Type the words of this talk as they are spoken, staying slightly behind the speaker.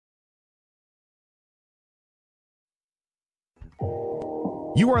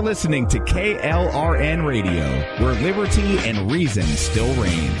You are listening to KLRN Radio, where liberty and reason still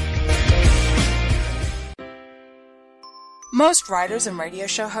reign. Most writers and radio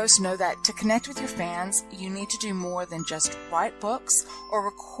show hosts know that to connect with your fans, you need to do more than just write books or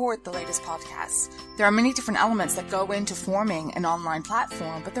record the latest podcasts. There are many different elements that go into forming an online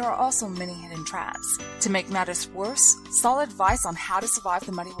platform, but there are also many hidden traps. To make matters worse, solid advice on how to survive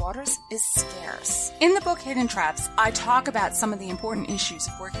the muddy waters is scarce. In the book Hidden Traps, I talk about some of the important issues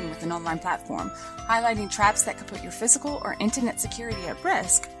of working with an online platform, highlighting traps that could put your physical or internet security at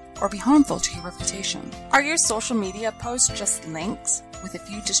risk, or be harmful to your reputation. Are your social media posts just links with a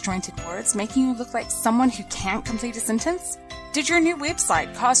few disjointed words, making you look like someone who can't complete a sentence? Did your new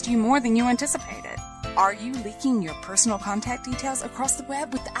website cost you more than you anticipated? Are you leaking your personal contact details across the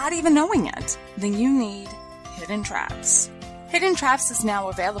web without even knowing it? Then you need Hidden Traps. Hidden Traps is now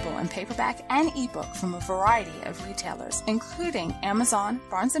available in paperback and ebook from a variety of retailers, including Amazon,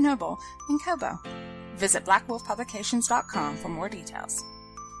 Barnes & Noble, and Kobo. Visit blackwolfpublications.com for more details.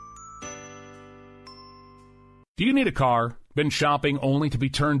 Do you need a car? Been shopping only to be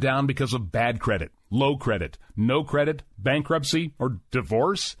turned down because of bad credit, low credit, no credit, bankruptcy, or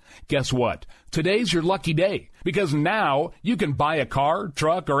divorce? Guess what? Today's your lucky day, because now you can buy a car,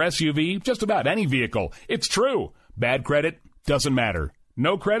 truck, or SUV, just about any vehicle. It's true. Bad credit doesn't matter.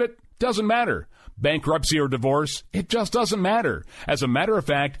 No credit doesn't matter. Bankruptcy or divorce, it just doesn't matter. As a matter of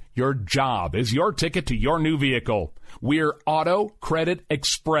fact, your job is your ticket to your new vehicle. We're Auto Credit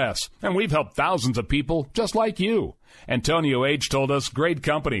Express, and we've helped thousands of people just like you. Antonio H. told us, great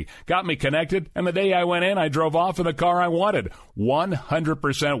company, got me connected, and the day I went in, I drove off in the car I wanted.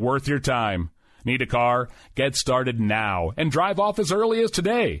 100% worth your time. Need a car? Get started now and drive off as early as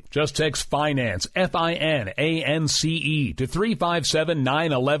today. Just text FINANCE, FINANCE, to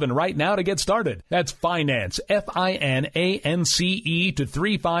 357-911 right now to get started. That's FINANCE, FINANCE, to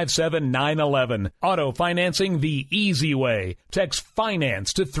 357-911. Auto financing the easy way. Text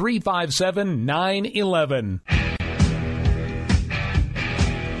FINANCE to 357-911.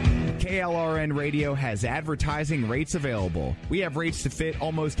 KLRN Radio has advertising rates available. We have rates to fit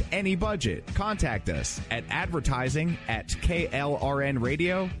almost any budget. Contact us at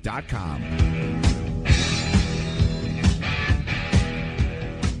advertising@klrnradio.com.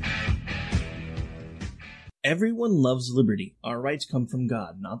 Everyone loves liberty. Our rights come from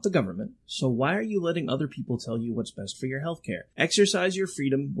God, not the government. So why are you letting other people tell you what's best for your healthcare? Exercise your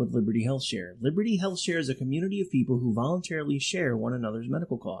freedom with Liberty Health Share. Liberty Health Share is a community of people who voluntarily share one another's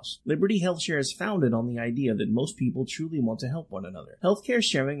medical costs. Liberty Health Share is founded on the idea that most people truly want to help one another. Healthcare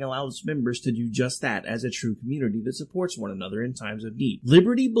sharing allows members to do just that as a true community that supports one another in times of need.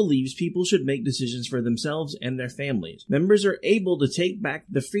 Liberty believes people should make decisions for themselves and their families. Members are able to take back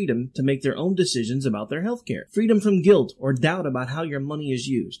the freedom to make their own decisions about their healthcare. Freedom from guilt or doubt about how your money is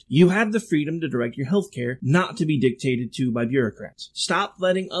used. You have the freedom to direct your healthcare, not to be dictated to by bureaucrats. Stop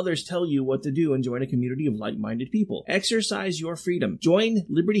letting others tell you what to do and join a community of like-minded people. Exercise your freedom. Join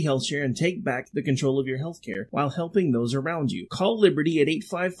Liberty Health Share and take back the control of your healthcare while helping those around you. Call Liberty at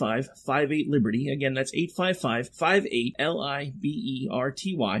 855-58-LIBERTY. Again, that's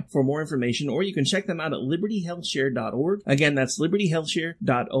 855-58-LIBERTY for more information, or you can check them out at libertyhealthshare.org. Again, that's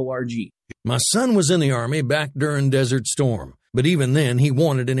libertyhealthshare.org. My son was in the Army back during Desert Storm, but even then he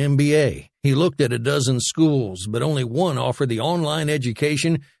wanted an MBA. He looked at a dozen schools, but only one offered the online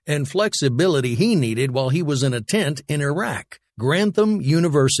education and flexibility he needed while he was in a tent in Iraq. Grantham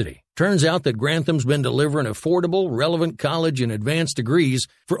University. Turns out that Grantham's been delivering affordable, relevant college and advanced degrees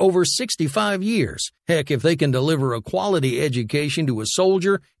for over 65 years. Heck, if they can deliver a quality education to a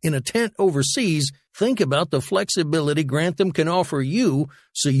soldier in a tent overseas, think about the flexibility Grantham can offer you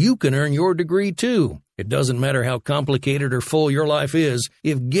so you can earn your degree too. It doesn't matter how complicated or full your life is.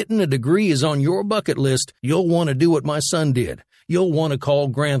 If getting a degree is on your bucket list, you'll want to do what my son did. You'll want to call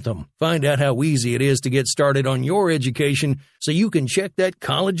Grantham. Find out how easy it is to get started on your education so you can check that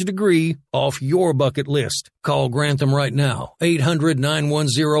college degree off your bucket list. Call Grantham right now.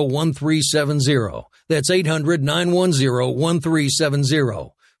 800-910-1370. That's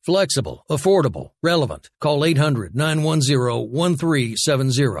 800-910-1370. Flexible, affordable, relevant. Call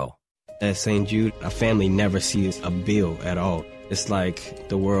 800-910-1370. At St. Jude, a family never sees a bill at all. It's like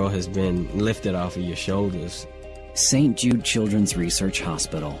the world has been lifted off of your shoulders. St. Jude Children's Research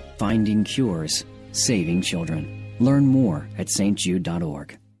Hospital. Finding cures. Saving children. Learn more at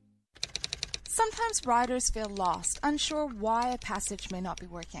stjude.org. Sometimes writers feel lost, unsure why a passage may not be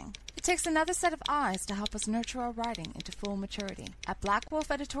working. It takes another set of eyes to help us nurture our writing into full maturity. At Black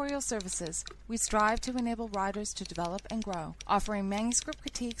Wolf Editorial Services, we strive to enable writers to develop and grow, offering manuscript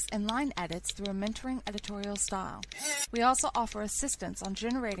critiques and line edits through a mentoring editorial style. We also offer assistance on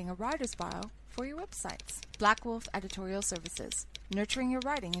generating a writer's bio for your websites. Black Wolf Editorial Services, nurturing your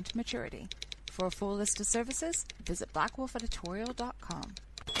writing into maturity. For a full list of services, visit blackwolfeditorial.com.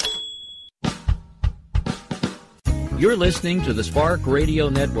 You're listening to the Spark Radio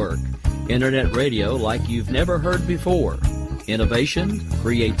Network, internet radio like you've never heard before. Innovation,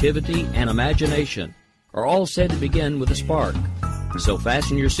 creativity, and imagination are all said to begin with a spark. So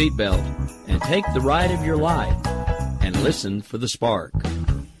fasten your seatbelt and take the ride of your life and listen for the spark.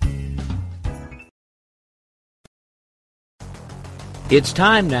 It's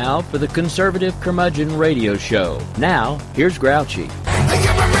time now for the Conservative Curmudgeon Radio Show. Now, here's Grouchy.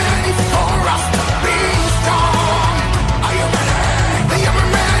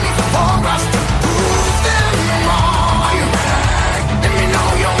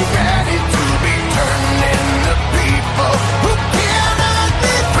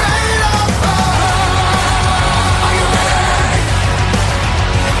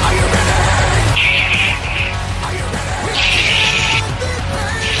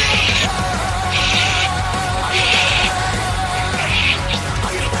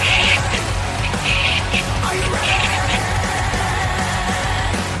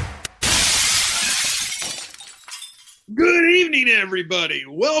 Everybody,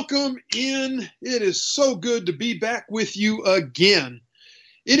 welcome in. It is so good to be back with you again.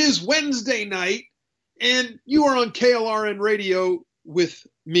 It is Wednesday night, and you are on KLRN Radio with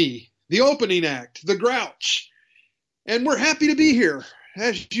me, the opening act, the Grouch. And we're happy to be here,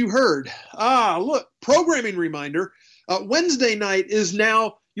 as you heard. Look, programming reminder, Wednesday night is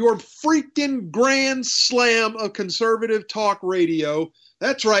now your freaking grand slam of conservative talk radio.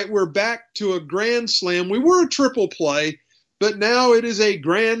 That's right, we're back to a grand slam. We were a triple play, but now it is a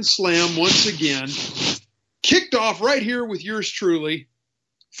grand slam once again. Kicked off right here with yours truly,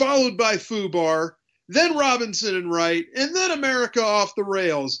 followed by FUBAR, then Robinson and Wright, and then America Off the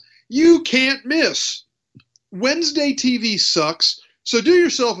Rails. You can't miss. Wednesday TV sucks, so do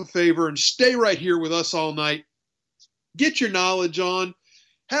yourself a favor and stay right here with us all night. Get your knowledge on,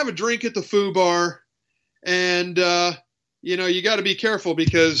 have a drink at the FUBAR, and, you got to be careful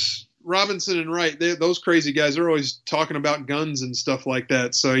because Robinson and Wright, those crazy guys, are always talking about guns and stuff like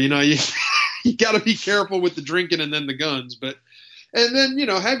that. So, you got to be careful with the drinking and then the guns. And then,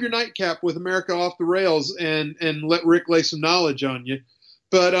 have your nightcap with America Off the Rails and let Rick lay some knowledge on you.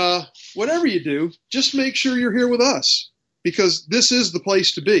 But whatever you do, just make sure you're here with us because this is the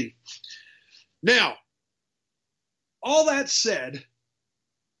place to be. Now, all that said,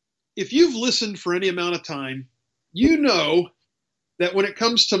 if you've listened for any amount of time, you know that when it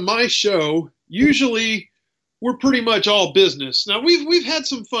comes to my show, usually we're pretty much all business. Now, we've had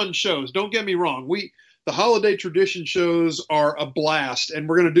some fun shows. Don't get me wrong. The holiday tradition shows are a blast, and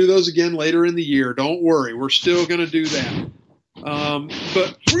we're going to do those again later in the year. Don't worry. We're still going to do that.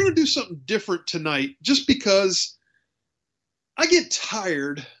 But we're going to do something different tonight just because I get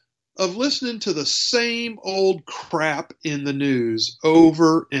tired of listening to the same old crap in the news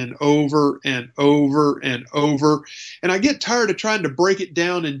over and over and over and over. And I get tired of trying to break it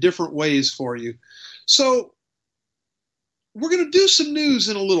down in different ways for you. So we're going to do some news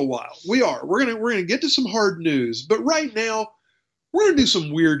in a little while. We are. We're going to get to some hard news. But right now, we're going to do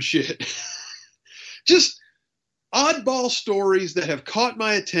some weird shit. Just oddball stories that have caught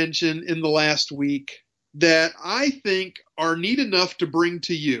my attention in the last week that I think are neat enough to bring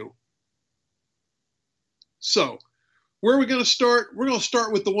to you. So, where are we going to start? We're going to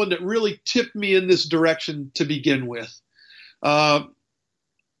start with the one that really tipped me in this direction to begin with. The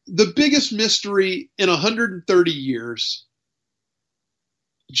biggest mystery in 130 years.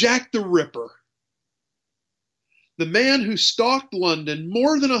 Jack the Ripper. The man who stalked London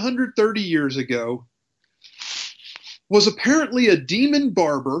more than 130 years ago was apparently a demon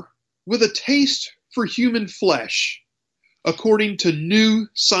barber with a taste for human flesh, according to new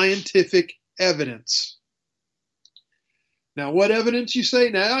scientific evidence. Now, what evidence you say?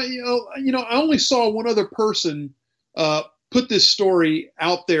 Now, I only saw one other person put this story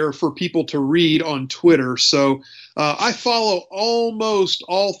out there for people to read on Twitter. So I follow almost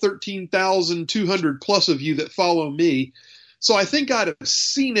all 13,200 plus of you that follow me. So I think I'd have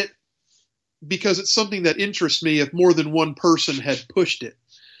seen it because it's something that interests me if more than one person had pushed it.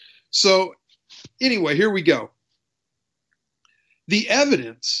 So anyway, here we go. The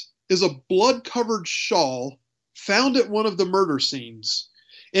evidence is a blood-covered shawl found at one of the murder scenes,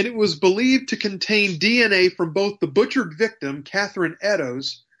 and it was believed to contain DNA from both the butchered victim, Catherine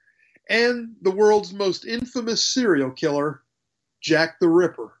Eddowes, and the world's most infamous serial killer, Jack the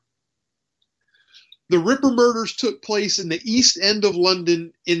Ripper. The Ripper murders took place in the East End of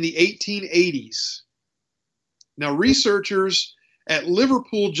London in the 1880s. Now, researchers at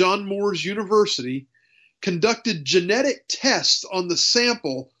Liverpool John Moores University conducted genetic tests on the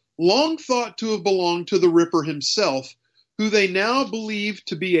sample long thought to have belonged to the Ripper himself, who they now believe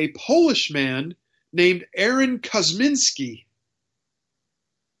to be a Polish man named Aaron Kosminski.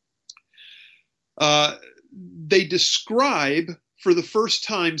 They describe, for the first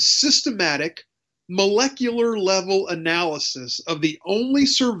time, systematic molecular level analysis of the only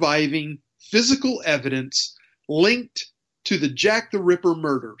surviving physical evidence linked to the Jack the Ripper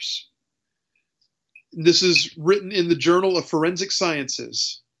murders. This is written in the Journal of Forensic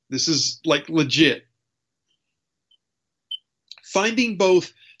Sciences. This is like legit. Finding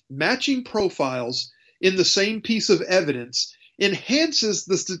both matching profiles in the same piece of evidence enhances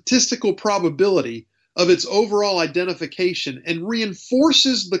the statistical probability of its overall identification and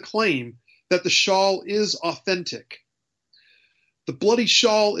reinforces the claim that the shawl is authentic. The bloody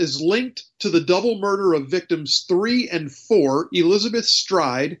shawl is linked to the double murder of victims 3 and 4, Elizabeth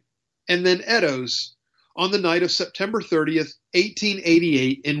Stride and then Eddowes, on the night of September 30th,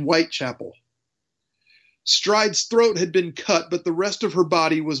 1888 in Whitechapel. Stride's throat had been cut, but the rest of her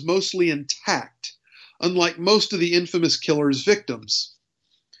body was mostly intact, unlike most of the infamous killer's victims.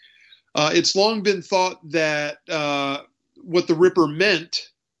 It's long been thought that what the Ripper meant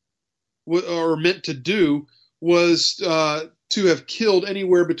to do was to have killed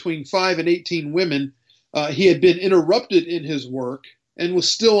anywhere between 5 and 18 women. He had been interrupted in his work and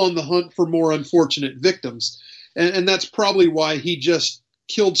was still on the hunt for more unfortunate victims. And that's probably why he just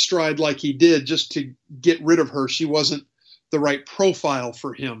killed Stride like he did, just to get rid of her. She wasn't the right profile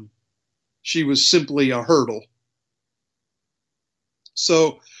for him. She was simply a hurdle.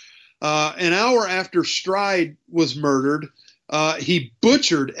 So an hour after Stride was murdered, he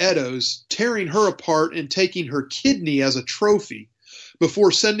butchered Eddowes, tearing her apart and taking her kidney as a trophy,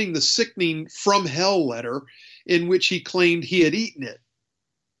 before sending the sickening "From Hell" letter in which he claimed he had eaten it.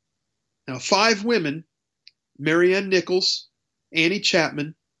 Now, 5 women, Marianne Nichols, Annie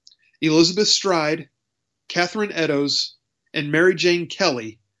Chapman, Elizabeth Stride, Catherine Eddowes, and Mary Jane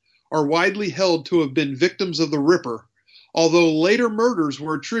Kelly, are widely held to have been victims of the Ripper, although later murders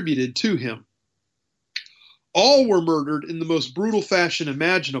were attributed to him. All were murdered in the most brutal fashion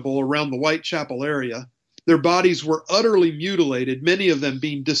imaginable around the Whitechapel area. Their bodies were utterly mutilated, many of them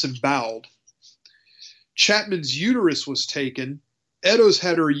being disemboweled. Chapman's uterus was taken. Eddowes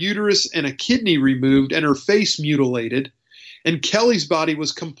had her uterus and a kidney removed and her face mutilated, and Kelly's body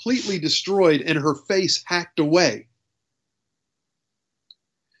was completely destroyed and her face hacked away.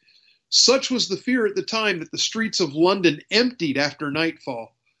 Such was the fear at the time that the streets of London emptied after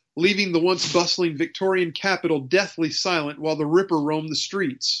nightfall, leaving the once bustling Victorian capital deathly silent while the Ripper roamed the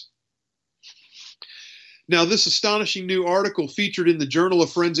streets. Now, this astonishing new article featured in the Journal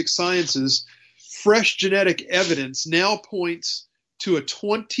of Forensic Sciences, fresh genetic evidence now points to a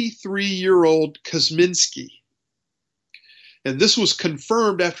 23-year-old Kosminski. And this was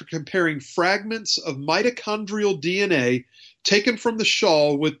confirmed after comparing fragments of mitochondrial DNA taken from the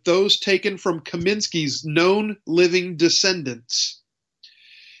shawl with those taken from Kosminski's known living descendants.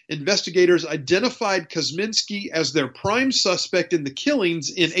 Investigators identified Kosminski as their prime suspect in the killings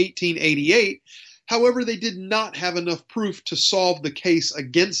in 1888. However, they did not have enough proof to solve the case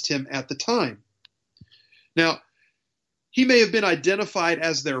against him at the time. Now, he may have been identified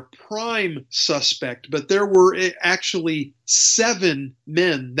as their prime suspect, but there were actually 7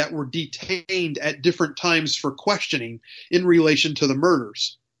 men that were detained at different times for questioning in relation to the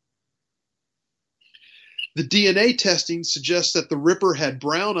murders. The DNA testing suggests that the Ripper had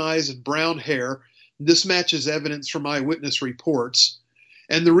brown eyes and brown hair. This matches evidence from eyewitness reports.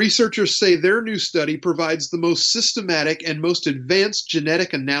 And the researchers say their new study provides the most systematic and most advanced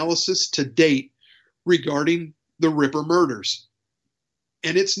genetic analysis to date regarding the Ripper murders.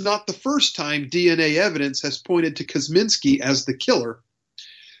 And it's not the first time DNA evidence has pointed to Kosminski as the killer.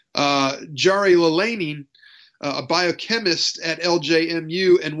 Jari Lalainen, a biochemist at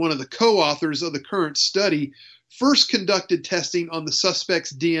LJMU and one of the co-authors of the current study, first conducted testing on the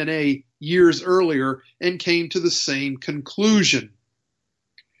suspect's DNA years earlier and came to the same conclusion.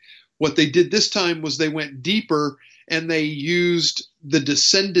 What they did this time was they went deeper and they used the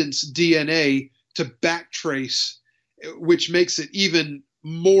descendants' DNA to backtrace, which makes it even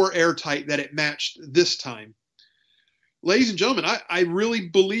more airtight that it matched this time. Ladies and gentlemen, I really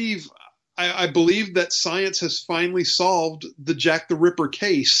believe I believe that science has finally solved the Jack the Ripper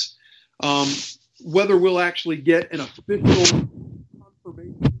case. Whether we'll actually get an official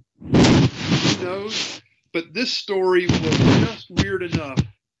confirmation knows, but this story was just weird enough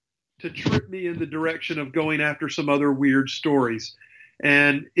to trip me in the direction of going after some other weird stories.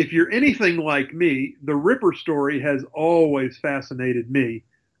 And if you're anything like me, the Ripper story has always fascinated me.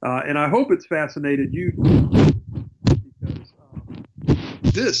 And I hope it's fascinated you, because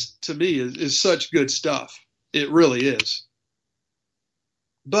this, to me, is such good stuff. It really is.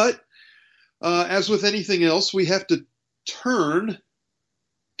 But as with anything else, we have to turn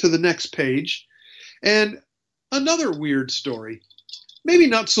to the next page. And another weird story. Maybe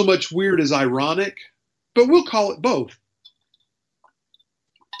not so much weird as ironic, but we'll call it both.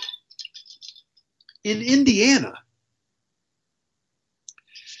 In Indiana,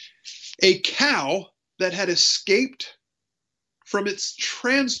 a cow that had escaped from its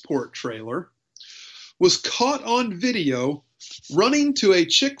transport trailer was caught on video running to a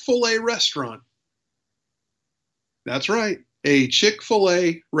Chick-fil-A restaurant. That's right, a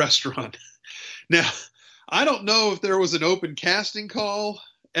Chick-fil-A restaurant. Now, I don't know if there was an open casting call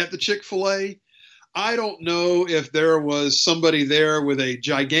at the Chick-fil-A. I don't know if there was somebody there with a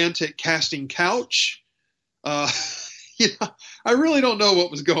gigantic casting couch. I really don't know what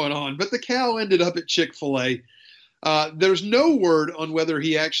was going on, but the cow ended up at Chick-fil-A. There's no word on whether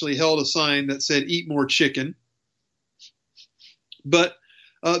he actually held a sign that said, "Eat more chicken." But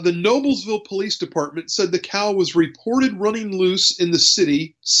the Noblesville Police Department said the cow was reported running loose in the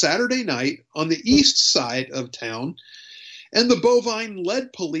city Saturday night on the east side of town, and the bovine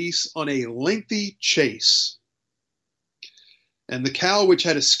led police on a lengthy chase. And the cow, which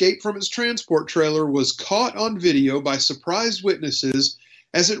had escaped from its transport trailer, was caught on video by surprised witnesses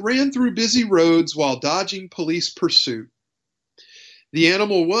as it ran through busy roads while dodging police pursuit. The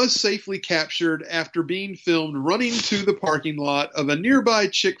animal was safely captured after being filmed running to the parking lot of a nearby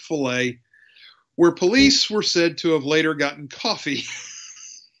Chick-fil-A, where police were said to have later gotten coffee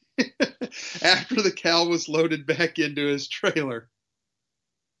after the cow was loaded back into his trailer.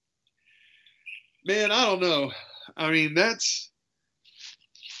 Man, I don't know. I mean, that's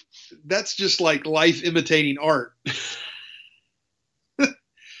just like life imitating art.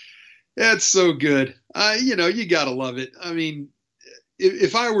 That's so good. You gotta love it. I mean,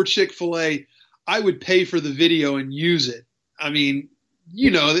 if I were Chick-fil-A, I would pay for the video and use it. I mean,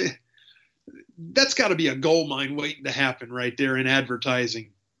 that's got to be a gold mine waiting to happen right there in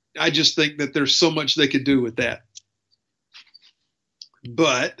advertising. I just think that there's so much they could do with that.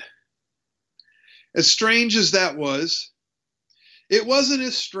 But as strange as that was, it wasn't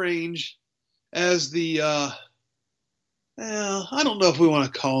as strange as the, I don't know if we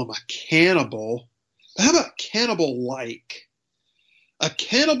want to call him a cannibal, but how about cannibal-like? A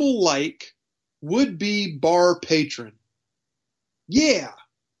cannibal-like would-be bar patron. Yeah.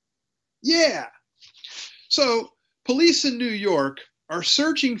 So, police in New York are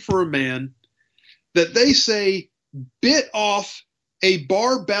searching for a man that they say bit off a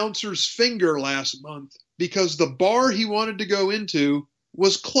bar bouncer's finger last month because the bar he wanted to go into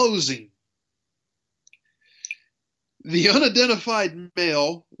was closing. The unidentified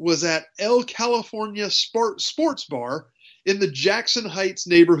male was at El California Sports Bar in the Jackson Heights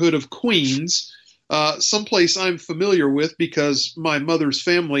neighborhood of Queens, someplace I'm familiar with because my mother's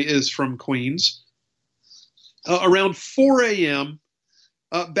family is from Queens, around 4 a.m.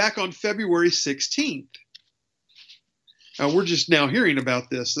 Back on February 16th. We're just now hearing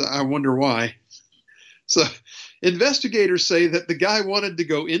about this. I wonder why. So, investigators say that the guy wanted to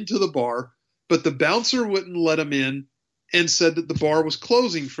go into the bar, but the bouncer wouldn't let him in and said that the bar was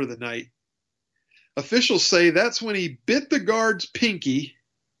closing for the night. Officials say that's when he bit the guard's pinky,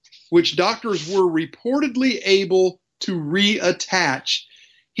 which doctors were reportedly able to reattach.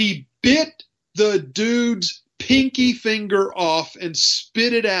 He bit the dude's pinky finger off and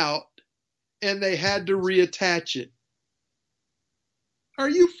spit it out, and they had to reattach it. Are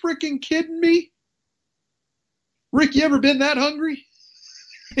you freaking kidding me? Rick, you ever been that hungry?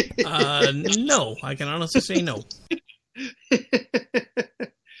 No, I can honestly say no.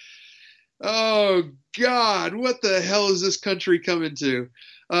 Oh, God, what the hell is this country coming to?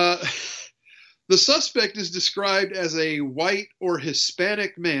 The suspect is described as a white or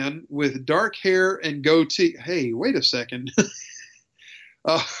Hispanic man with dark hair and goatee. Hey, wait a second.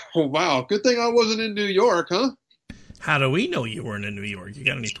 Oh, wow. Good thing I wasn't in New York, huh? How do we know you weren't in New York? You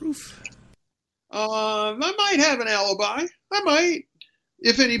got any proof? I might have an alibi. I might.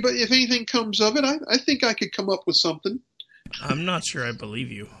 If anything comes of it, I think I could come up with something. I'm not sure I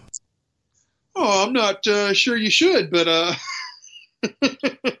believe you. Oh, I'm not sure you should, but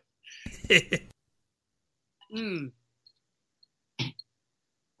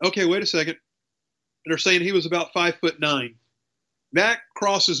Okay, wait a second. They're saying he was about 5'9". That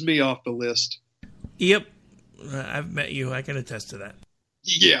crosses me off the list. Yep. I've met you. I can attest to that.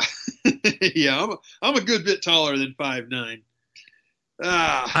 Yeah. Yeah, I'm a good bit taller than 5'9".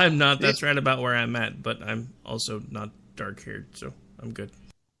 I'm not. That's right about where I'm at, but I'm also not dark-haired, so I'm good.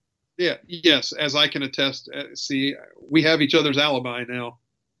 Yeah, yes, as I can attest. See, we have each other's alibi now.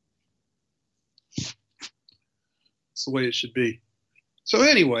 It's the way it should be. So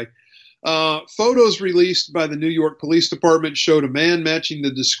anyway, photos released by the New York Police Department showed a man matching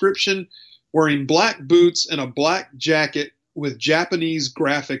the description, wearing black boots and a black jacket with Japanese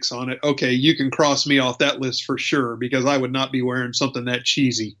graphics on it. Okay, you can cross me off that list for sure, because I would not be wearing something that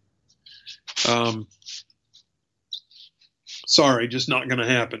cheesy. Sorry, just not going to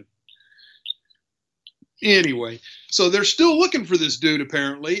happen. Anyway, so they're still looking for this dude,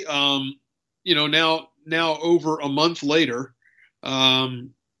 apparently. Now over a month later,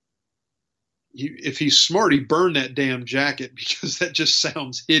 if he's smart, he burned that damn jacket, because that just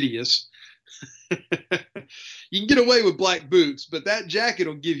sounds hideous. You can get away with black boots, but that jacket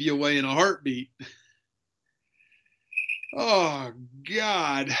will give you away in a heartbeat. Oh,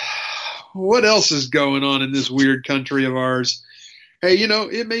 God. What else is going on in this weird country of ours? Hey,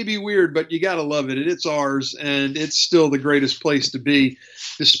 it may be weird, but you got to love it. And it's ours, and it's still the greatest place to be,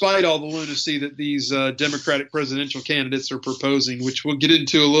 despite all the lunacy that these Democratic presidential candidates are proposing, which we'll get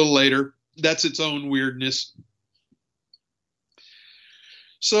into a little later. That's its own weirdness.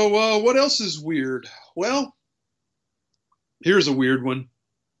 So what else is weird? Well, here's a weird one.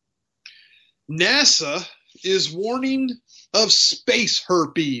 NASA is warning of space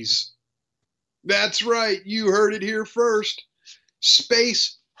herpes. That's right. You heard it here first.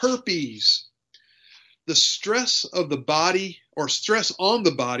 Space herpes. The stress of the body, or stress on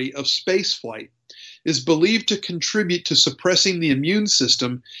the body of spaceflight, is believed to contribute to suppressing the immune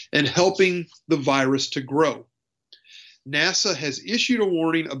system and helping the virus to grow. NASA has issued a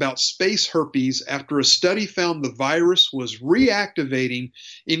warning about space herpes after a study found the virus was reactivating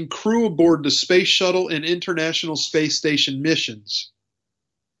in crew aboard the Space Shuttle and International Space Station missions.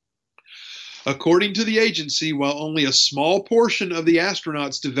 According to the agency, while only a small portion of the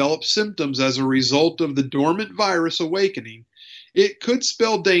astronauts developed symptoms as a result of the dormant virus awakening, it could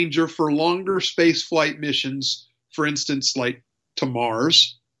spell danger for longer spaceflight missions, for instance, like to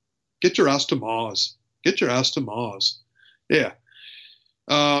Mars. Get your ass to Mars. Get your ass to Mars. Yeah.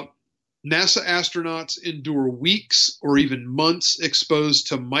 NASA astronauts endure weeks or even months exposed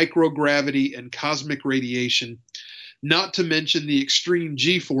to microgravity and cosmic radiation, not to mention the extreme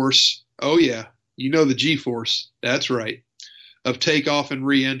G-force. Oh, yeah. The G-force. That's right. Of takeoff and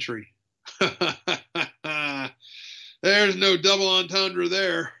re-entry. There's no double entendre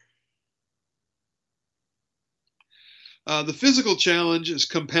there. The physical challenge is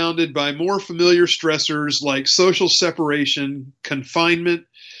compounded by more familiar stressors like social separation, confinement,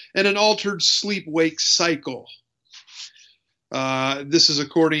 and an altered sleep-wake cycle. This is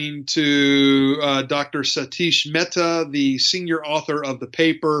according to Dr. Satish Mehta, the senior author of the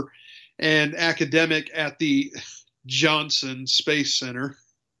paper and academic at the Johnson Space Center.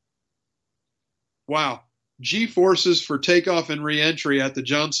 Wow. G-forces for takeoff and re-entry at the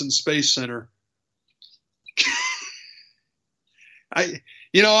Johnson Space Center. I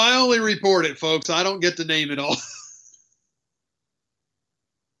only report it, folks. I don't get to name it all.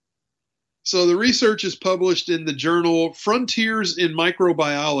 So the research is published in the journal Frontiers in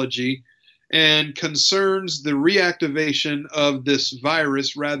Microbiology and concerns the reactivation of this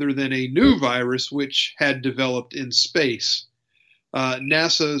virus rather than a new virus which had developed in space.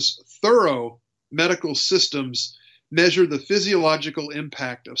 NASA's thorough medical systems measure the physiological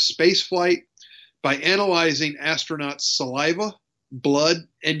impact of spaceflight by analyzing astronauts' saliva, blood,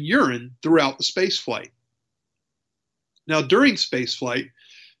 and urine throughout the spaceflight. Now, during spaceflight,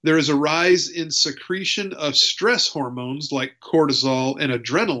 there is a rise in secretion of stress hormones like cortisol and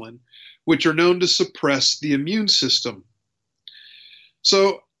adrenaline, which are known to suppress the immune system.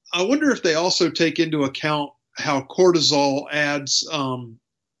 So I wonder if they also take into account how cortisol adds,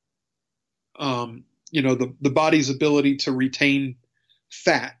 the body's ability to retain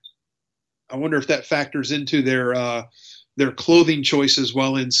fat. I wonder if that factors into their clothing choices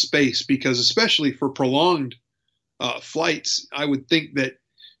while in space, because especially for prolonged flights, I would think that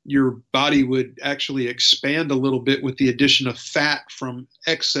your body would actually expand a little bit with the addition of fat from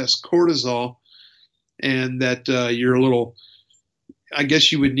excess cortisol, and that I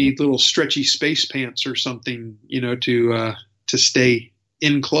guess you would need little stretchy space pants or something, to stay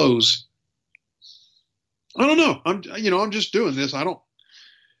in clothes. I don't know. I'm just doing this. I don't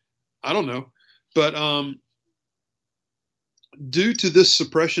know. But due to this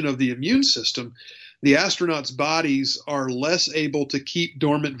suppression of the immune system, the astronauts' bodies are less able to keep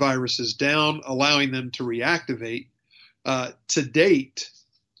dormant viruses down, allowing them to reactivate. To date,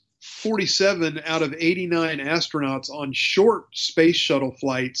 47 out of 89 astronauts on short space shuttle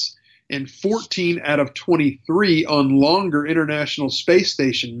flights and 14 out of 23 on longer International Space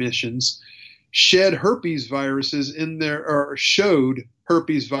Station missions showed herpes viruses in their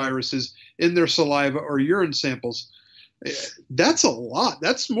saliva or urine samples. That's a lot.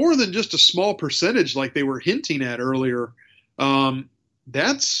 That's more than just a small percentage like they were hinting at earlier.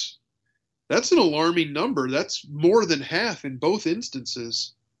 That's an alarming number. That's more than half in both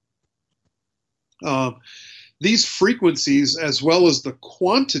instances. These frequencies, as well as the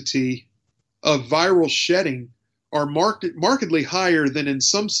quantity of viral shedding, are markedly higher than in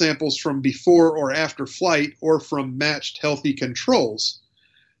some samples from before or after flight or from matched healthy controls.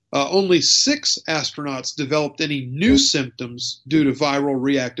 Only 6 astronauts developed any new symptoms due to viral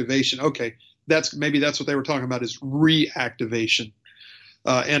reactivation. Okay, that's what they were talking about, is reactivation.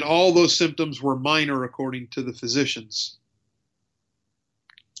 And all those symptoms were minor, according to the physicians.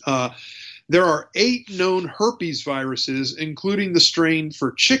 There are 8 known herpes viruses, including the strain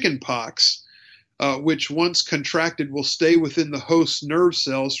for chickenpox, which once contracted will stay within the host's nerve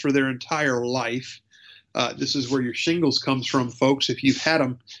cells for their entire life. This is where your shingles comes from, folks. If you've had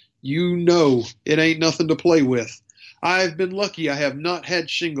them, you know it ain't nothing to play with. I've been lucky. I have not had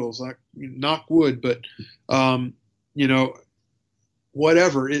shingles. I knock wood, but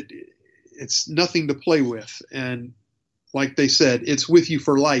whatever. It's nothing to play with. And like they said, it's with you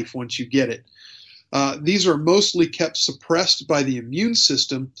for life once you get it. These are mostly kept suppressed by the immune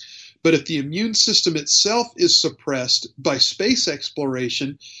system, but if the immune system itself is suppressed by space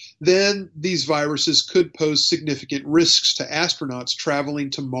exploration, then these viruses could pose significant risks to astronauts traveling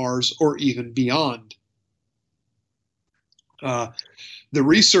to Mars or even beyond. The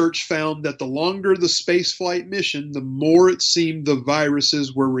research found that the longer the spaceflight mission, the more it seemed the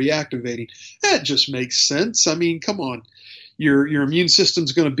viruses were reactivating. That just makes sense. I mean, come on. Your immune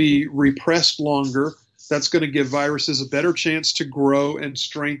system's going to be repressed longer. That's going to give viruses a better chance to grow and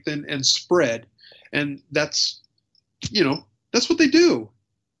strengthen and spread. And that's what they do.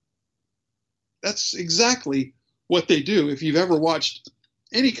 That's exactly what they do. If you've ever watched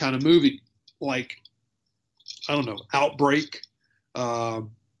any kind of movie like, I don't know, Outbreak,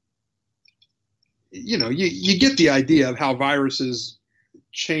 you get the idea of how viruses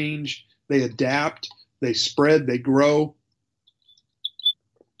change, they adapt, they spread, they grow.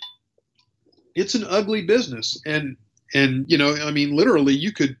 It's an ugly business. And literally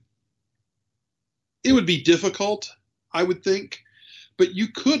it would be difficult, I would think, but you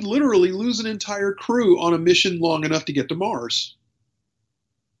could literally lose an entire crew on a mission long enough to get to Mars.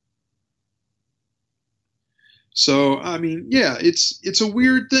 So, it's a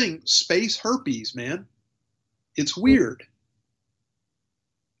weird thing. Space herpes, man. It's weird.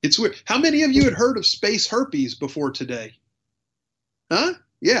 It's weird. How many of you had heard of space herpes before today? Huh?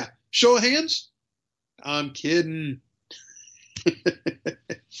 Yeah. Show of hands? I'm kidding.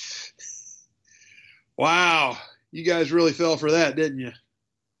 Wow. You guys really fell for that, didn't you?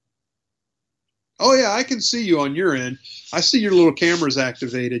 Oh, yeah, I can see you on your end. I see your little cameras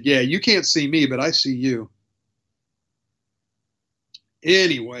activated. Yeah, you can't see me, but I see you.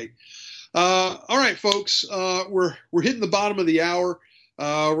 Anyway. All right, folks. We're hitting the bottom of the hour.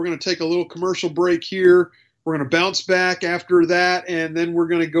 We're going to take a little commercial break here. We're going to bounce back after that, and then we're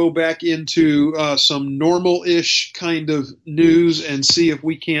going to go back into some normal-ish kind of news and see if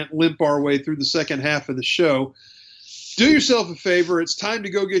we can't limp our way through the second half of the show. Do yourself a favor. It's time to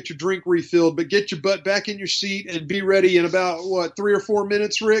go get your drink refilled, but get your butt back in your seat and be ready in about, 3 or 4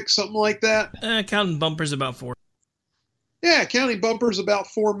 minutes, Rick? Something like that? Counting bumpers, about 4. Yeah, counting bumpers, about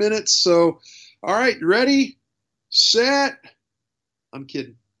 4 minutes. So, all right, you ready? Set. I'm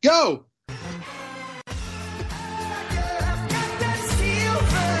kidding. Go!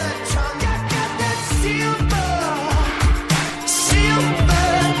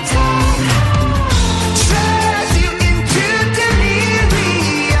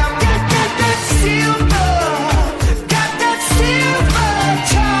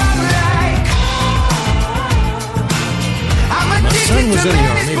 Was in the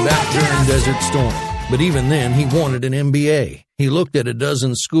Army back during Desert Storm, but even then he wanted an MBA. He looked at a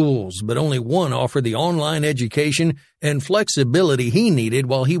dozen schools, but only one offered the online education and flexibility he needed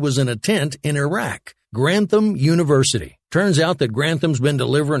while he was in a tent in Iraq, Grantham University. Turns out that Grantham's been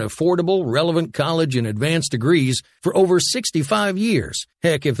delivering affordable, relevant college and advanced degrees for over 65 years.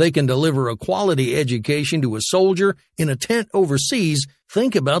 Heck, if they can deliver a quality education to a soldier in a tent overseas,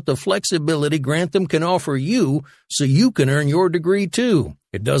 think about the flexibility Grantham can offer you so you can earn your degree too.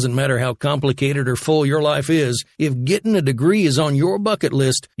 It doesn't matter how complicated or full your life is, if getting a degree is on your bucket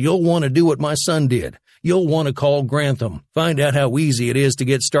list, you'll want to do what my son did. You'll want to call Grantham. Find out how easy it is to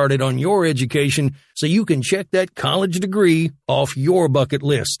get started on your education so you can check that college degree off your bucket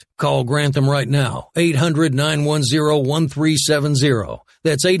list. Call Grantham right now, 800-910-1370.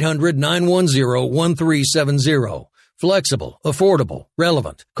 That's 800-910-1370. Flexible, affordable,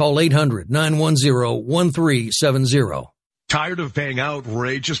 relevant. Call 800-910-1370. Tired of paying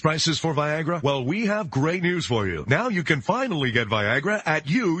outrageous prices for Viagra? Well, we have great news for you. Now you can finally get Viagra at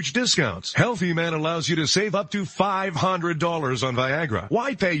huge discounts. Healthy Man allows you to save up to $500 on Viagra.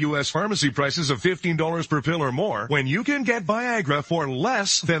 Why pay U.S. pharmacy prices of $15 per pill or more when you can get Viagra for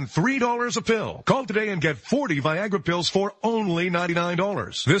less than $3 a pill? Call today and get 40 Viagra pills for only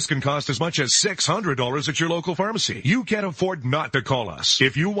 $99. This can cost as much as $600 at your local pharmacy. You can't afford not to call us.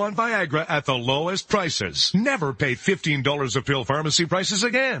 If you want Viagra at the lowest prices, never pay $15 a pill pharmacy prices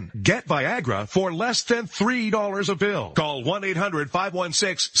again. Get Viagra for less than $3 a pill. Call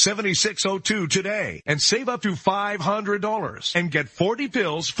 1-800-516-7602 today and save up to $500 and get 40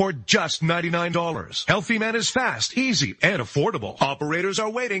 pills for just $99. Healthy Man is fast, easy, and affordable. Operators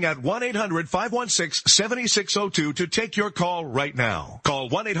are waiting at 1-800-516-7602 to take your call right now. Call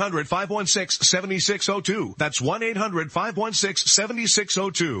 1-800-516-7602. That's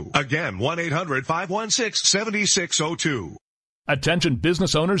 1-800-516-7602. Again, 1-800-516-7602. Attention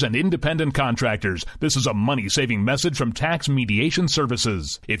business owners and independent contractors. This is a money-saving message from Tax Mediation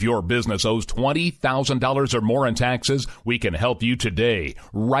Services. If your business owes $20,000 or more in taxes, we can help you today,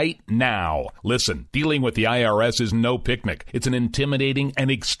 right now. Listen, dealing with the IRS is no picnic. It's an intimidating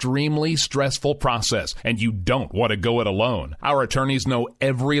and extremely stressful process, and you don't want to go it alone. Our attorneys know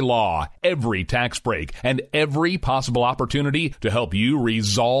every law, every tax break, and every possible opportunity to help you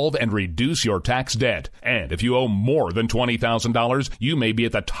resolve and reduce your tax debt. And if you owe more than $20,000, you may be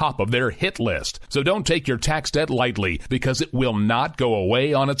at the top of their hit list. So don't take your tax debt lightly, because it will not go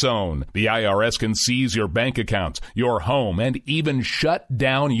away on its own. The IRS can seize your bank accounts, your home, and even shut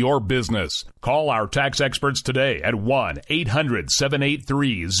down your business. Call our tax experts today at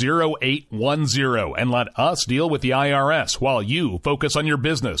 1-800-783-0810 and let us deal with the IRS while you focus on your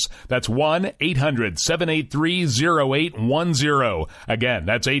business. That's 1-800-783-0810. Again,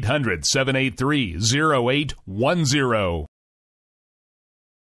 that's 800-783-0810.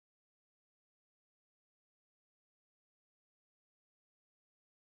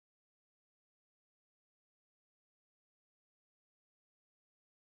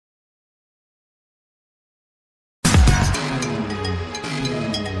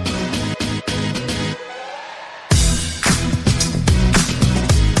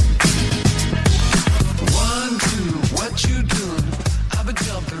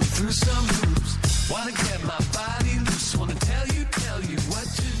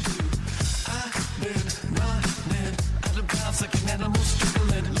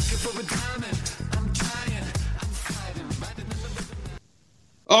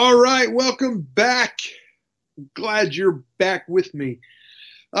 All right, welcome back. Glad you're back with me.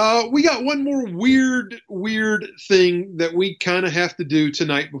 We got one more weird thing that we kind of have to do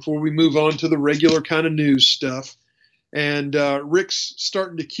tonight before we move on to the regular kind of news stuff. And Rick's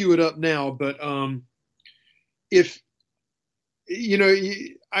starting to cue it up now, but if you know,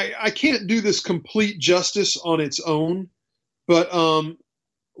 I can't do this complete justice on its own, but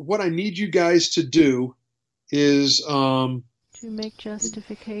what I need you guys to do is to make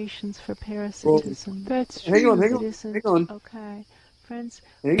justifications for parasitism. That's true. Hang on. Okay. Friends.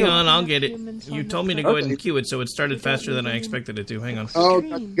 Hang on, I'll get it. You told me to go ahead and cue it, so it started faster than I expected it to. Hang on. Oh,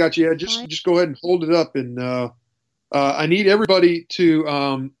 got you. Yeah, just go ahead and hold it up, and I need everybody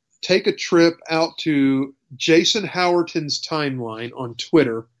to take a trip out to Jason Howerton's timeline on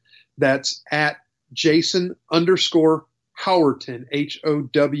Twitter. That's at Jason_Howerton, HOWERTON.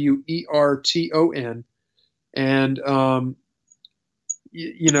 And,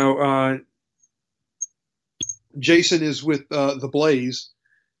 Jason is with The Blaze.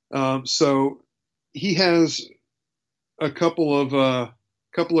 So he has a couple of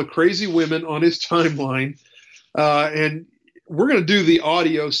crazy women on his timeline. And we're going to do the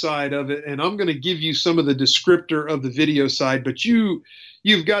audio side of it, and I'm going to give you some of the descriptor of the video side, but you've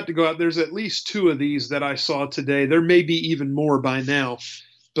got to go out. There's at least 2 of these that I saw today. There may be even more by now.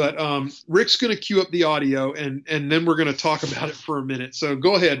 But Rick's going to cue up the audio, and then we're going to talk about it for a minute. So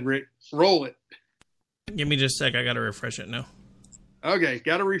go ahead, Rick. Roll it. Give me just a sec. I got to refresh it now. Okay,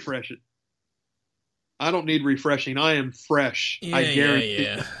 got to refresh it. I don't need refreshing. I am fresh. Yeah, I guarantee.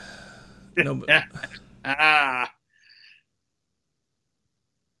 Yeah. No, but...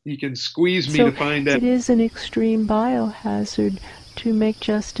 You can squeeze me to find out. It is an extreme biohazard to make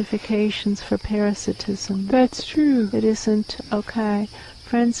justifications for parasitism. That's true. It isn't okay.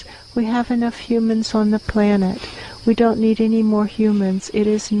 Friends, we have enough humans on the planet. We don't need any more humans. It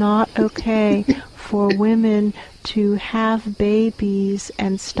is not okay for women to have babies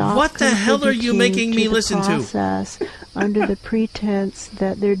and stop What the hell are you making me listen to? Under the pretense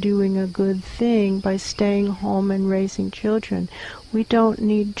that they're doing a good thing by staying home and raising children. We don't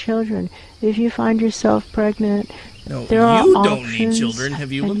need children. If you find yourself pregnant, there are you options, don't need children.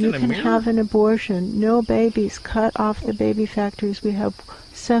 Have you looked in a mirror? You can have an abortion. No babies. Cut off the baby factories. We have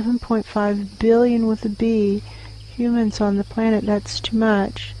 7.5 billion with a B humans on the planet. That's too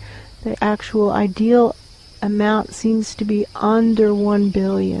much. The actual ideal amount seems to be under 1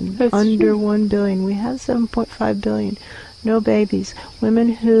 billion. That's under true. 1 billion. We have 7.5 billion. No babies. Women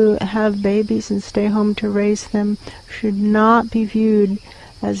who have babies and stay home to raise them should not be viewed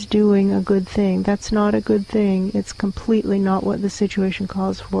as doing a good thing. That's not a good thing. It's completely not what the situation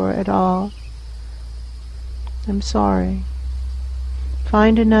calls for at all. I'm sorry.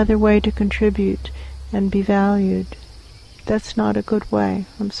 Find another way to contribute and be valued. That's not a good way.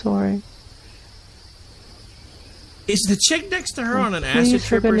 I'm sorry. Is the chick next to her on an Please, acid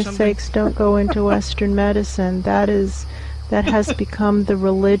trip for or goodness something? sakes, don't go into Western medicine. That has become the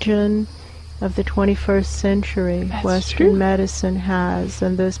religion of the 21st century. That's Western true. medicine has,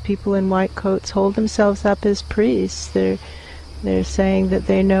 and those people in white coats hold themselves up as priests. They're saying that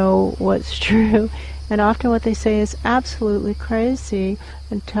they know what's true, and often what they say is absolutely crazy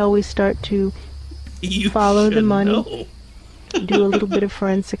until we start to follow the money. Do a little bit of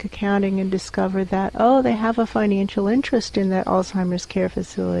forensic accounting and discover that, they have a financial interest in that Alzheimer's care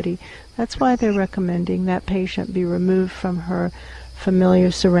facility. That's why they're recommending that patient be removed from her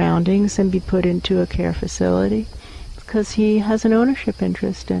familiar surroundings and be put into a care facility, because he has an ownership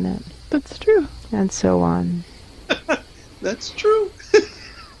interest in it. That's true. And so on. That's true.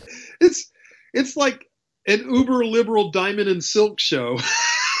 It's like an uber liberal diamond and silk show.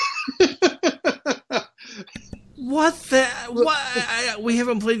 We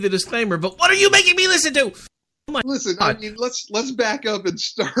haven't played the disclaimer, but what are you making me listen to? Listen, I mean, let's back up and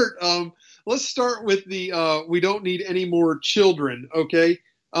start. Let's start with the we don't need any more children. Okay.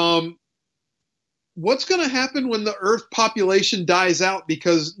 What's going to happen when the Earth population dies out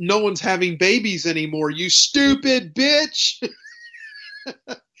because no one's having babies anymore? You stupid bitch.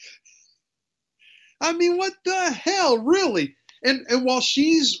 I mean, what the hell, really? And while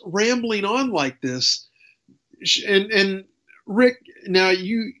she's rambling on like this, and Rick, now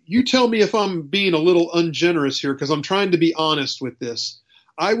you tell me if I'm being a little ungenerous here, because I'm trying to be honest with this.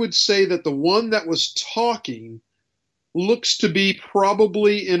 I would say that the one that was talking looks to be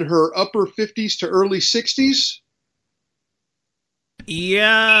probably in her upper 50s to early 60s.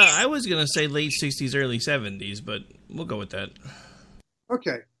 Yeah, I was going to say late 60s, early 70s, but we'll go with that.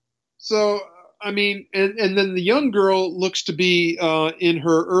 Okay. So, I mean, and then the young girl looks to be in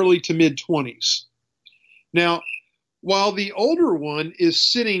her early to mid 20s. Now, while the older one is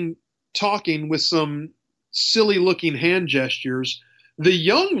sitting talking with some silly looking hand gestures, the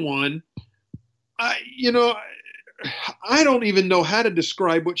young one, I don't even know how to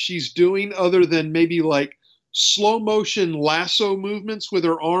describe what she's doing other than maybe like slow motion lasso movements with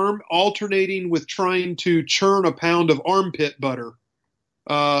her arm, alternating with trying to churn a pound of armpit butter.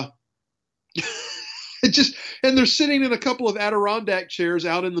 And they're sitting in a couple of Adirondack chairs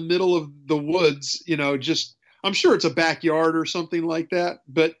out in the middle of the woods, I'm sure it's a backyard or something like that,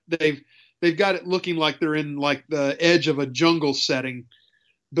 but they've got it looking like they're in like the edge of a jungle setting.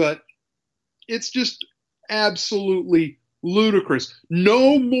 But it's just absolutely ludicrous.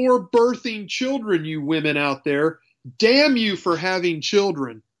 No more birthing children, you women out there. Damn you for having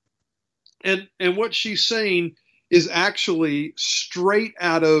children. And what she's saying is actually straight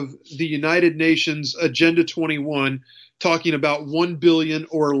out of the United Nations Agenda 21, talking about 1 billion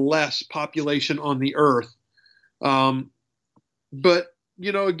or less population on the earth. But,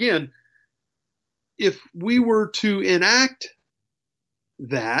 again, if we were to enact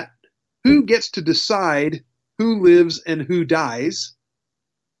that, who gets to decide who lives and who dies?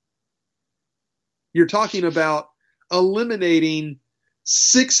 You're talking about eliminating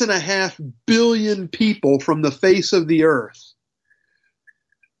 6.5 billion people from the face of the earth.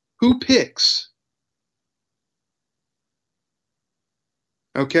 Who picks?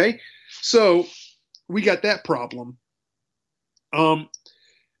 Okay, so we got that problem.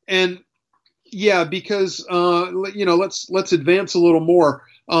 And yeah, because let's advance a little more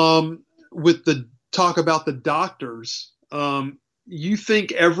with the talk about the doctors. You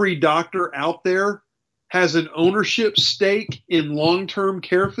think every doctor out there has an ownership stake in long-term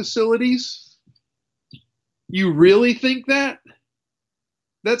care facilities? You really think that?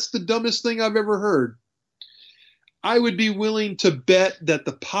 That's the dumbest thing I've ever heard. I would be willing to bet that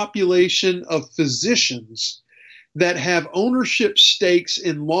the population of physicians that have ownership stakes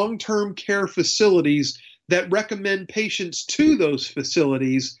in long-term care facilities that recommend patients to those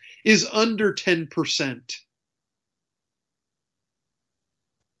facilities is under 10%.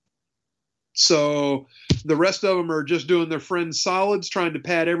 So the rest of them are just doing their friends solids, trying to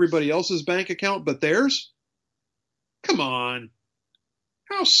pad everybody else's bank account but theirs? Come on.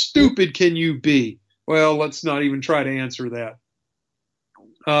 How stupid can you be? Well, let's not even try to answer that.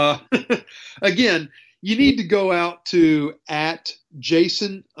 Again, you need to go out to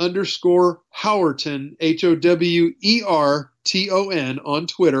 @Jason_Howerton, HOWERTON on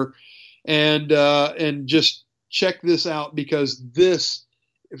Twitter, and just check this out, because this,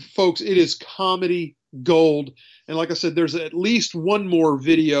 folks, it is comedy gold. And like I said, there's at least one more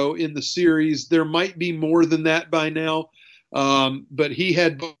video in the series. There might be more than that by now, but he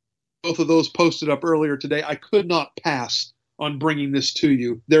had both of those posted up earlier today. I could not pass on bringing this to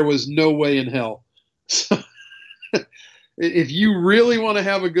you. There was no way in hell. So, if you really want to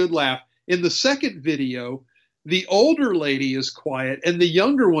have a good laugh, in the second video, the older lady is quiet and the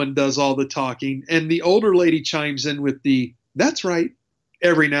younger one does all the talking, and the older lady chimes in with the "that's right"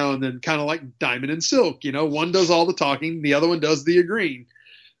 every now and then, kind of like Diamond and Silk. You know, one does all the talking, the other one does the agreeing.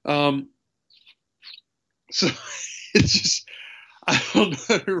 So it's just, I don't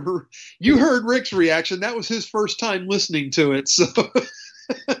know. You heard Rick's reaction. That was his first time listening to it. So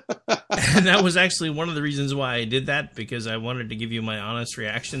And that was actually one of the reasons why I did that, because I wanted to give you my honest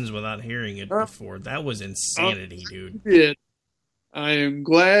reactions without hearing it before. That was insanity, dude. Did. I am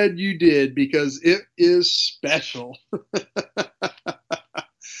glad you did, because it is special.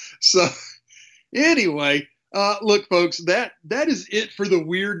 So anyway, look, folks, that is it for the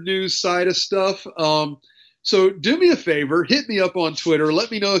weird news side of stuff. So do me a favor, hit me up on Twitter. Let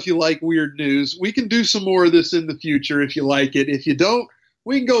me know if you like weird news. We can do some more of this in the future if you like it. If you don't,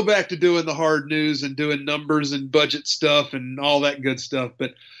 we can go back to doing the hard news and doing numbers and budget stuff and all that good stuff.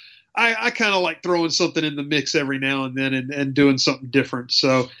 But I kind of like throwing something in the mix every now and then and doing something different.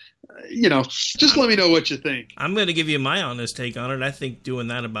 So, you know, just let me know what you think. I'm going to give you my honest take on it. I think doing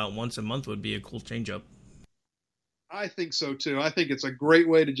that about once a month would be a cool change-up. I think so, too. I think it's a great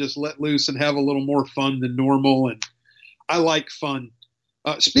way to just let loose and have a little more fun than normal, and I like fun.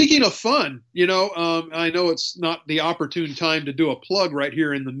 Speaking of fun, you know, I know it's not the opportune time to do a plug right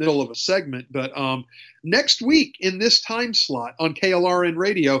here in the middle of a segment, but next week in this time slot on KLRN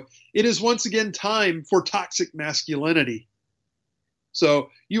Radio, it is once again time for Toxic Masculinity. So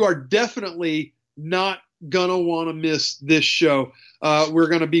you are definitely not going to want to miss this show. We're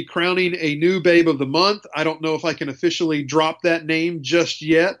going to be crowning a new Babe of the Month. I don't know if I can officially drop that name just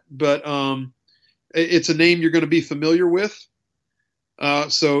yet, but it's a name you're going to be familiar with.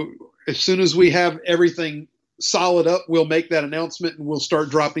 So as soon as we have everything solid up, we'll make that announcement and we'll start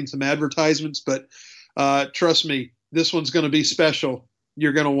dropping some advertisements. But trust me, this one's going to be special.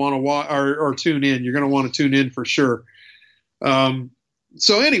 You're going to want to watch or tune in. You're going to want to tune in for sure.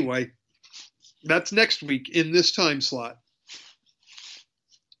 So anyway, that's next week in this time slot.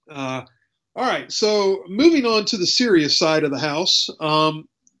 All right. So moving on to the serious side of the house,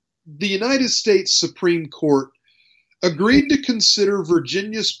 the United States Supreme Court agreed to consider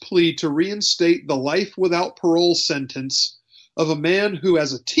Virginia's plea to reinstate the life without parole sentence of a man who,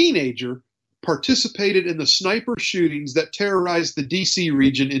 as a teenager, participated in the sniper shootings that terrorized the D.C.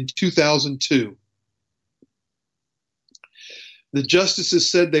 region in 2002. The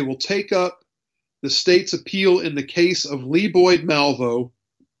justices said they will take up the state's appeal in the case of Lee Boyd Malvo,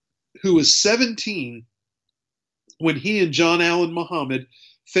 who was 17 when he and John Allen Muhammad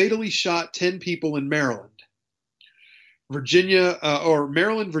fatally shot 10 people in Maryland.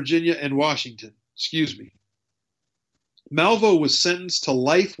 Maryland, Virginia, and Washington. Excuse me. Malvo was sentenced to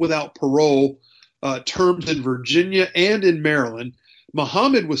life without parole terms in Virginia and in Maryland.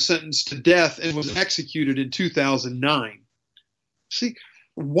 Muhammad was sentenced to death and was executed in 2009. See,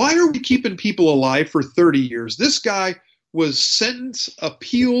 why are we keeping people alive for 30 years? This guy was sentenced,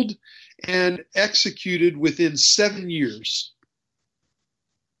 appealed, and executed within 7 years.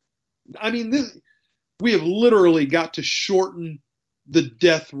 I mean, we have literally got to shorten the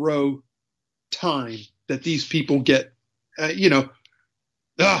death row time that these people get.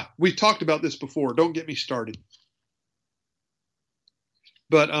 We've talked about this before. Don't get me started.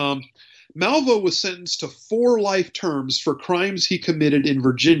 But Malvo was sentenced to 4 life terms for crimes he committed in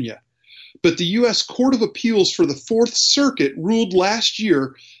Virginia. But the U.S. Court of Appeals for the Fourth Circuit ruled last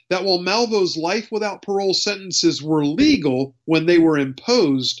year that while Malvo's life without parole sentences were legal when they were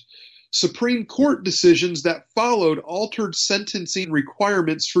imposed, Supreme Court decisions that followed altered sentencing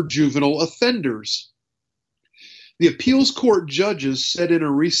requirements for juvenile offenders. The appeals court judges said in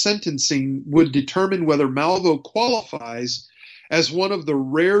a resentencing would determine whether Malvo qualifies as one of the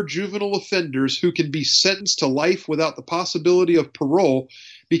rare juvenile offenders who can be sentenced to life without the possibility of parole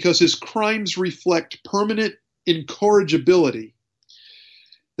because his crimes reflect permanent incorrigibility.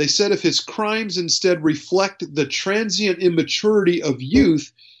 They said if his crimes instead reflect the transient immaturity of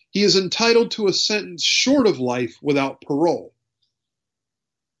youth, he is entitled to a sentence short of life without parole.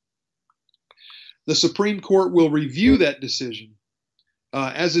 The Supreme Court will review that decision.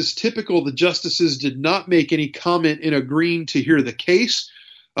 As is typical, the justices did not make any comment in agreeing to hear the case,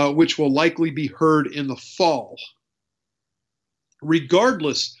 which will likely be heard in the fall.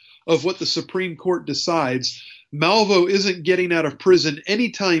 Regardless of what the Supreme Court decides, Malvo isn't getting out of prison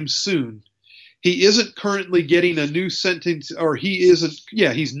anytime soon. He isn't currently getting a new sentence, or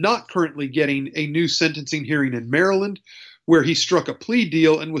he's not currently getting a new sentencing hearing in Maryland, where he struck a plea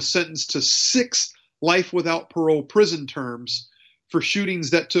deal and was sentenced to 6 life without parole prison terms for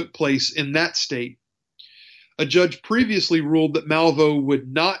shootings that took place in that state. A judge previously ruled that Malvo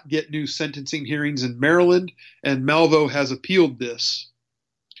would not get new sentencing hearings in Maryland, and Malvo has appealed this.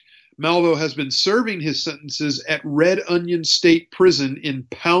 Malvo has been serving his sentences at Red Onion State Prison in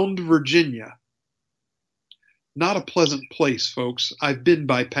Pound, Virginia. Not a pleasant place, folks. I've been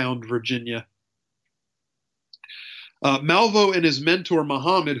by Pound, Virginia. Malvo and his mentor,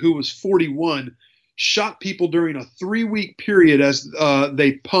 Muhammad, who was 41, shot people during a 3-week period as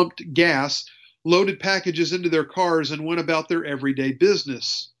they pumped gas, loaded packages into their cars, and went about their everyday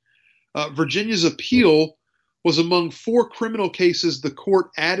business. Virginia's appeal was among 4 criminal cases the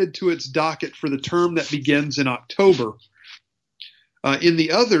court added to its docket for the term that begins in October. In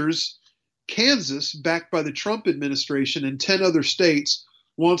the others, Kansas, backed by the Trump administration and 10 other states,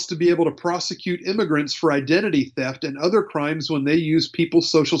 wants to be able to prosecute immigrants for identity theft and other crimes when they use people's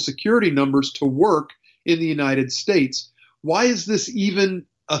social security numbers to work in the United States. Why is this even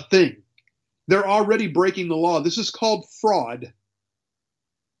a thing? They're already breaking the law. This is called fraud.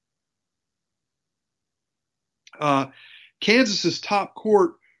 Kansas's top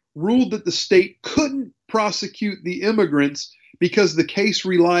court ruled that the state couldn't prosecute the immigrants because the case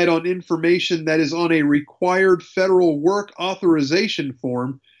relied on information that is on a required federal work authorization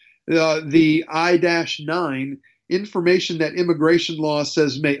form, the I-9, information that immigration law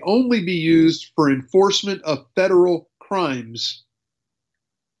says may only be used for enforcement of federal crimes.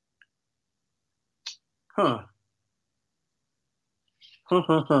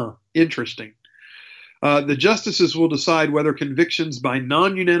 Interesting. The justices will decide whether convictions by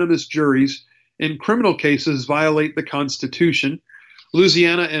non-unanimous juries in criminal cases violate the Constitution.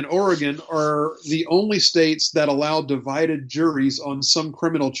 Louisiana and Oregon are the only states that allow divided juries on some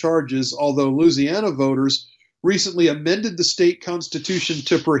criminal charges, although Louisiana voters recently amended the state constitution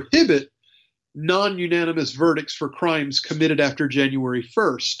to prohibit non-unanimous verdicts for crimes committed after January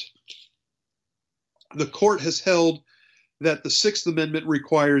 1st. The court has held that the Sixth Amendment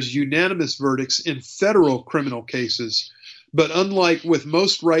requires unanimous verdicts in federal criminal cases. But unlike with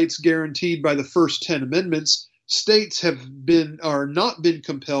most rights guaranteed by the first 10 amendments, states have not been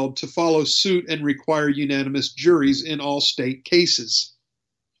compelled to follow suit and require unanimous juries in all state cases.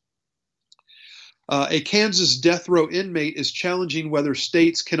 A Kansas death row inmate is challenging whether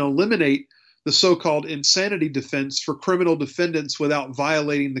states can eliminate the so-called insanity defense for criminal defendants without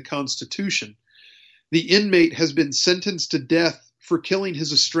violating the Constitution. The inmate has been sentenced to death for killing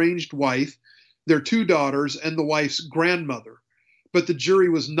his estranged wife, their 2 daughters, and the wife's grandmother. But the jury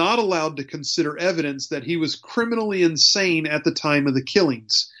was not allowed to consider evidence that he was criminally insane at the time of the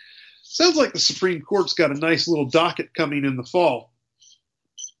killings. Sounds like the Supreme Court's got a nice little docket coming in the fall.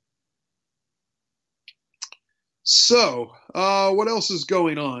 So, what else is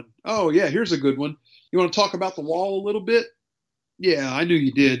going on? Oh, yeah, here's a good one. You want to talk about the wall a little bit? Yeah, I knew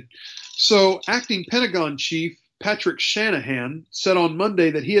you did. So, acting Pentagon Chief Patrick Shanahan said on Monday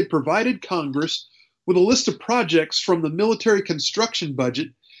that he had provided Congress with a list of projects from the military construction budget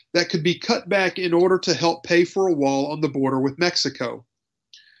that could be cut back in order to help pay for a wall on the border with Mexico.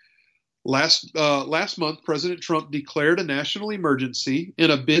 Last month, President Trump declared a national emergency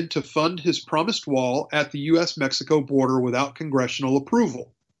in a bid to fund his promised wall at the U.S.-Mexico border without congressional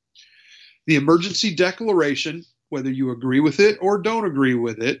approval. The emergency declaration, whether you agree with it or don't agree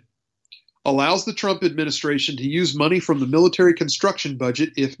with it, allows the Trump administration to use money from the military construction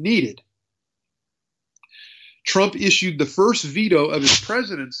budget if needed. Trump issued the first veto of his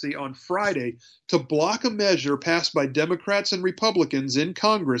presidency on Friday to block a measure passed by Democrats and Republicans in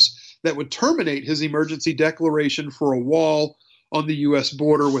Congress that would terminate his emergency declaration for a wall on the U.S.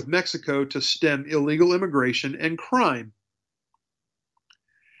 border with Mexico to stem illegal immigration and crime.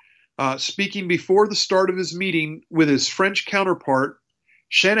 Speaking before the start of his meeting with his French counterpart,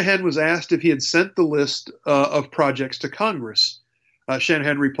 Shanahan was asked if he had sent the list of projects to Congress.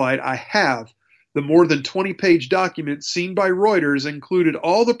 Shanahan replied, "I have. The more than 20-page document seen by Reuters included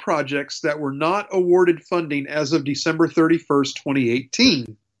all the projects that were not awarded funding as of December 31st,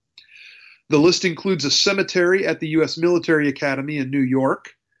 2018. The list includes a cemetery at the U.S. Military Academy in New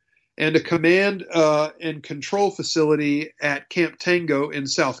York and a command and control facility at Camp Tango in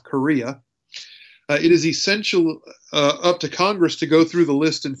South Korea. It is essential up to Congress to go through the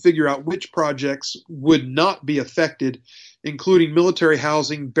list and figure out which projects would not be affected, including military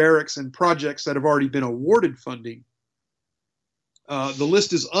housing, barracks, and projects that have already been awarded funding. The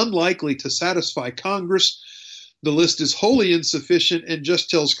list is unlikely to satisfy Congress. The list is wholly insufficient and just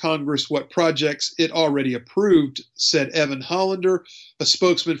tells Congress what projects it already approved," said Evan Hollander, a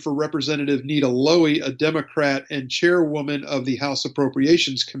spokesman for Representative Nita Lowey, a Democrat and chairwoman of the House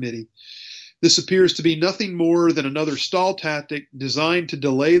Appropriations Committee. "This appears to be nothing more than another stall tactic designed to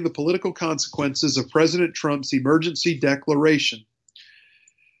delay the political consequences of President Trump's emergency declaration."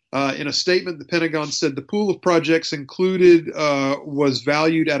 In a statement, the Pentagon said the pool of projects included was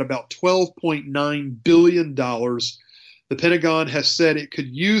valued at about $12.9 billion. The Pentagon has said it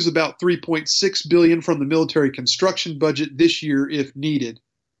could use about $3.6 billion from the military construction budget this year if needed.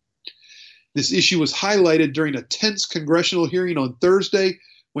 This issue was highlighted during a tense congressional hearing on Thursday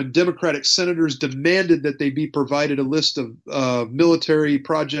when Democratic senators demanded that they be provided a list of military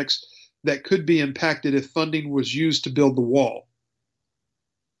projects that could be impacted if funding was used to build the wall.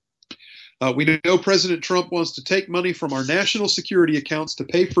 We know President Trump wants to take money from our national security accounts to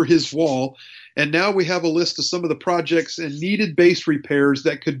pay for his wall, and now we have a list of some of the projects and needed base repairs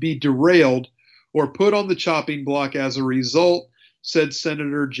that could be derailed or put on the chopping block as a result, said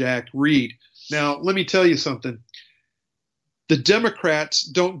Senator Jack Reed. Now, let me tell you something. The Democrats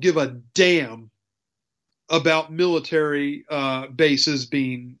don't give a damn about military bases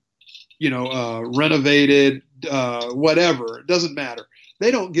being, renovated, whatever. It doesn't matter. They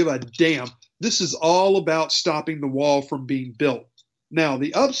don't give a damn. This is all about stopping the wall from being built. Now,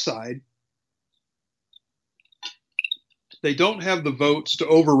 the upside, they don't have the votes to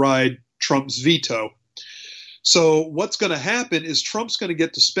override Trump's veto. So what's going to happen is Trump's going to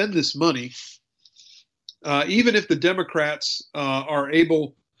get to spend this money, even if the Democrats are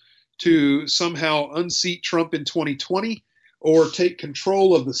able to somehow unseat Trump in 2020 or take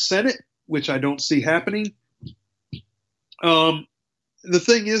control of the Senate, which I don't see happening. The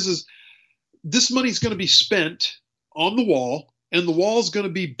thing is this money's going to be spent on the wall, and the wall's going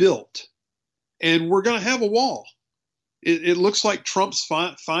to be built, and we're going to have a wall. It looks like Trump's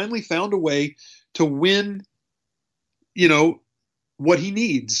finally found a way to win, what he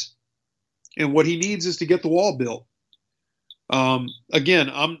needs, and what he needs is to get the wall built.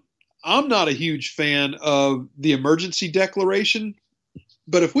 Again, I'm not a huge fan of the emergency declaration,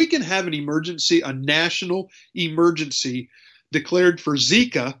 but if we can have an emergency, a national emergency declared for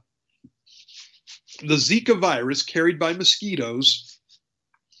Zika, the Zika virus carried by mosquitoes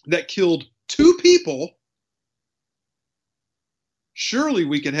that killed 2 people, surely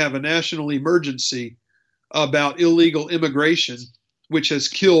we can have a national emergency about illegal immigration, which has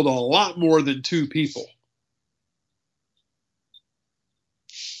killed a lot more than 2 people.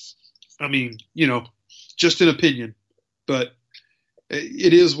 I mean, just an opinion, but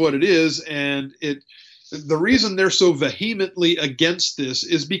it is what it is, and the reason they're so vehemently against this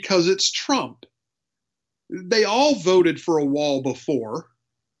is because it's Trump. They all voted for a wall before.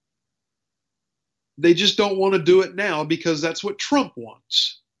 They just don't want to do it now because that's what Trump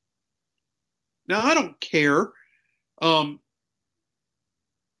wants. Now, I don't care one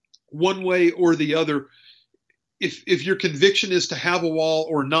way or the other if your conviction is to have a wall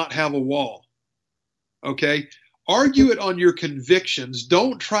or not have a wall. Okay? Argue it on your convictions.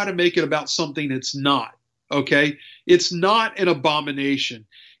 Don't try to make it about something it's not. Okay? It's not an abomination.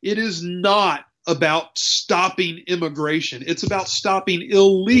 It is not about stopping immigration. It's about stopping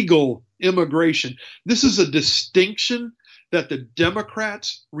illegal immigration. This is a distinction that the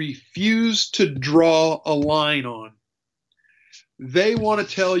Democrats refuse to draw a line on. They want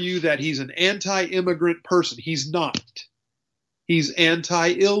to tell you that he's an anti-immigrant person. He's not. He's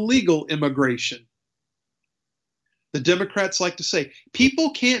anti-illegal immigration. The Democrats like to say,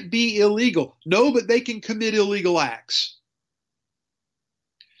 people can't be illegal. No, but they can commit illegal acts.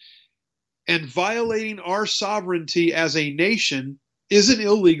 And violating our sovereignty as a nation is an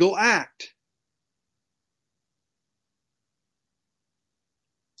illegal act.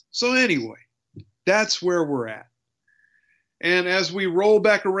 So anyway, that's where we're at. And as we roll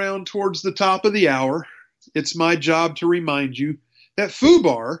back around towards the top of the hour, it's my job to remind you that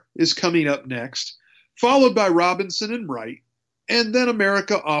FUBAR is coming up next, followed by Robinson and Wright, and then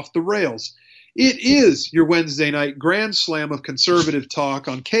America Off the Rails. It is your Wednesday night grand slam of conservative talk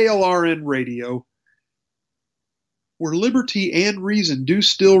on KLRN Radio, where liberty and reason do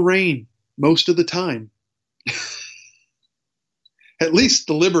still reign most of the time. At least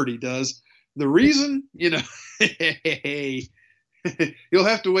the liberty does. The reason, you know, you'll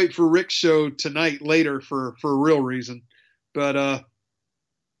have to wait for Rick's show tonight later for a real reason. But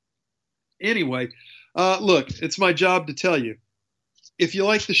anyway, look, it's my job to tell you. If you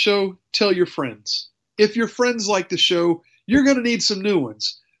like the show, tell your friends. If your friends like the show, you're going to need some new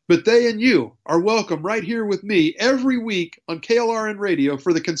ones. But they and you are welcome right here with me every week on KLRN Radio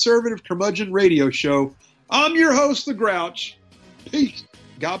for the Conservative Curmudgeon Radio Show. I'm your host, The Grouch. Peace.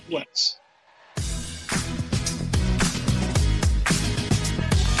 God bless. 1,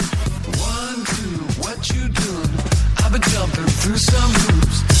 2, what you doing? I've been jumping through some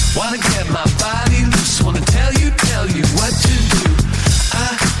hoops. Wanna get my body loose. Wanna tell you what to do.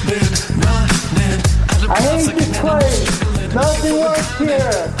 I've been running. I hate this place. Nothing works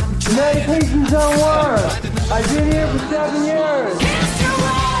here. The medications don't work. I've been here for 7 years.